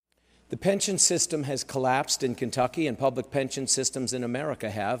The pension system has collapsed in Kentucky, and public pension systems in America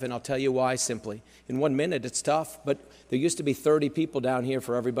have, and I'll tell you why simply. In 1 minute, it's tough, but there used to be 30 people down here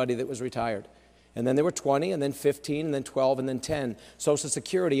for everybody that was retired. And then there were 20, and then 15, and then 12, and then 10. Social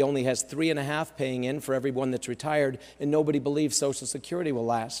Security only has 3.5 paying in for everyone that's retired, and nobody believes Social Security will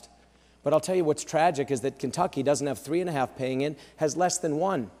last. But I'll tell you what's tragic is that Kentucky doesn't have 3.5 paying in, has less than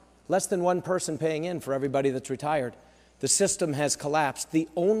one person paying in for everybody that's retired. The system has collapsed. The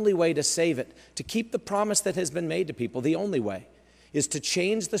only way to save it, to keep the promise that has been made to people, the only way, is to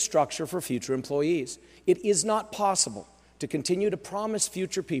change the structure for future employees. It is not possible to continue to promise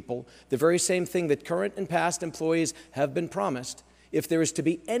future people the very same thing that current and past employees have been promised if there is to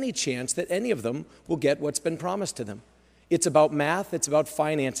be any chance that any of them will get what's been promised to them. It's about math, it's about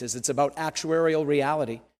finances, it's about actuarial reality.